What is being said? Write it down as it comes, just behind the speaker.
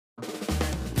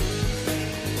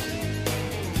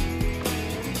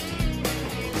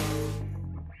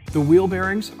The wheel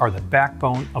bearings are the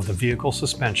backbone of the vehicle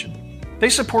suspension. They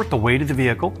support the weight of the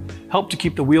vehicle, help to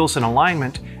keep the wheels in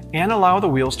alignment, and allow the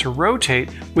wheels to rotate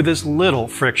with as little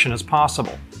friction as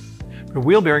possible. But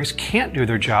wheel bearings can't do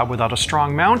their job without a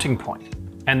strong mounting point,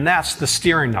 and that's the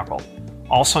steering knuckle,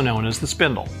 also known as the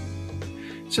spindle.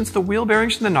 Since the wheel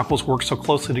bearings and the knuckles work so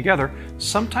closely together,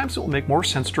 sometimes it will make more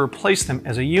sense to replace them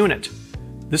as a unit.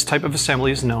 This type of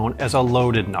assembly is known as a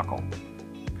loaded knuckle.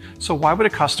 So why would a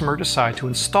customer decide to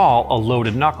install a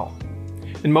loaded knuckle?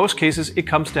 In most cases, it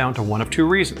comes down to one of two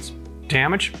reasons: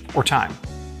 damage or time.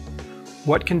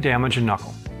 What can damage a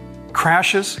knuckle?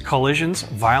 Crashes, collisions,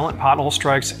 violent pothole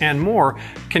strikes, and more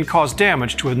can cause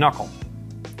damage to a knuckle.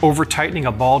 Over-tightening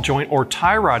a ball joint or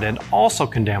tie rod end also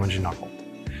can damage a knuckle.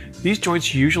 These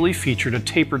joints usually featured a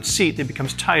tapered seat that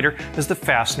becomes tighter as the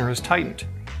fastener is tightened.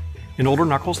 In older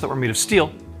knuckles that were made of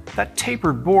steel, that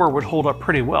tapered bore would hold up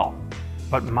pretty well.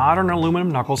 But modern aluminum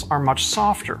knuckles are much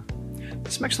softer.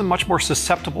 This makes them much more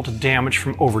susceptible to damage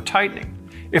from over-tightening.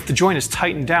 If the joint is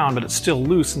tightened down but it's still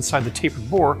loose inside the tapered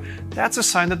bore, that's a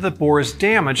sign that the bore is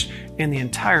damaged and the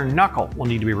entire knuckle will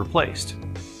need to be replaced.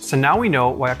 So now we know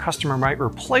why a customer might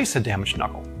replace a damaged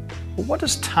knuckle. But what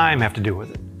does time have to do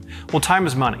with it? Well, time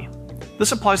is money.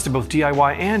 This applies to both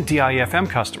DIY and DIFM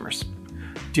customers.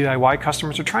 DIY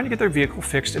customers are trying to get their vehicle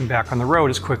fixed and back on the road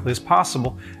as quickly as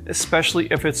possible, especially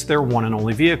if it's their one and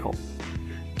only vehicle.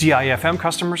 DIFM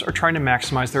customers are trying to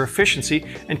maximize their efficiency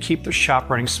and keep their shop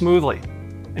running smoothly.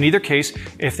 In either case,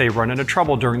 if they run into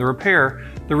trouble during the repair,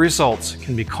 the results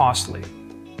can be costly.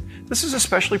 This is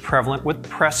especially prevalent with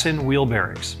press-in wheel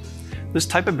bearings. This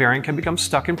type of bearing can become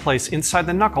stuck in place inside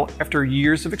the knuckle after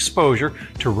years of exposure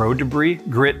to road debris,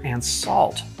 grit, and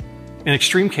salt. In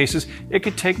extreme cases, it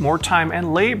could take more time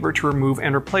and labor to remove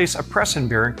and replace a press-in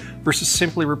bearing versus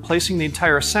simply replacing the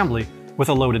entire assembly with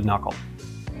a loaded knuckle.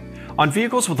 On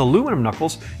vehicles with aluminum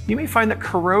knuckles, you may find that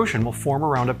corrosion will form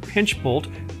around a pinch bolt,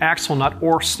 axle nut,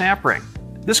 or snap ring.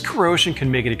 This corrosion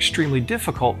can make it extremely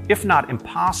difficult, if not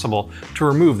impossible, to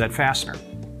remove that fastener.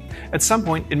 At some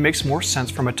point, it makes more sense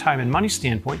from a time and money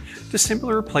standpoint to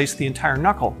simply replace the entire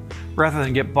knuckle, rather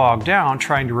than get bogged down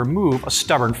trying to remove a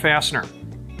stubborn fastener.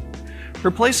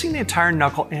 Replacing the entire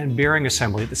knuckle and bearing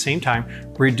assembly at the same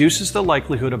time reduces the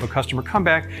likelihood of a customer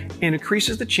comeback and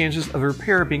increases the chances of the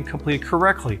repair being completed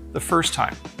correctly the first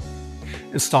time.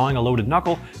 Installing a loaded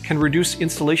knuckle can reduce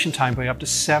installation time by up to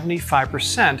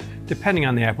 75% depending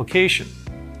on the application.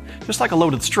 Just like a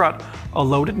loaded strut, a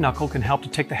loaded knuckle can help to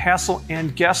take the hassle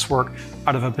and guesswork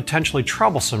out of a potentially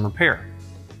troublesome repair.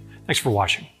 Thanks for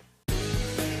watching.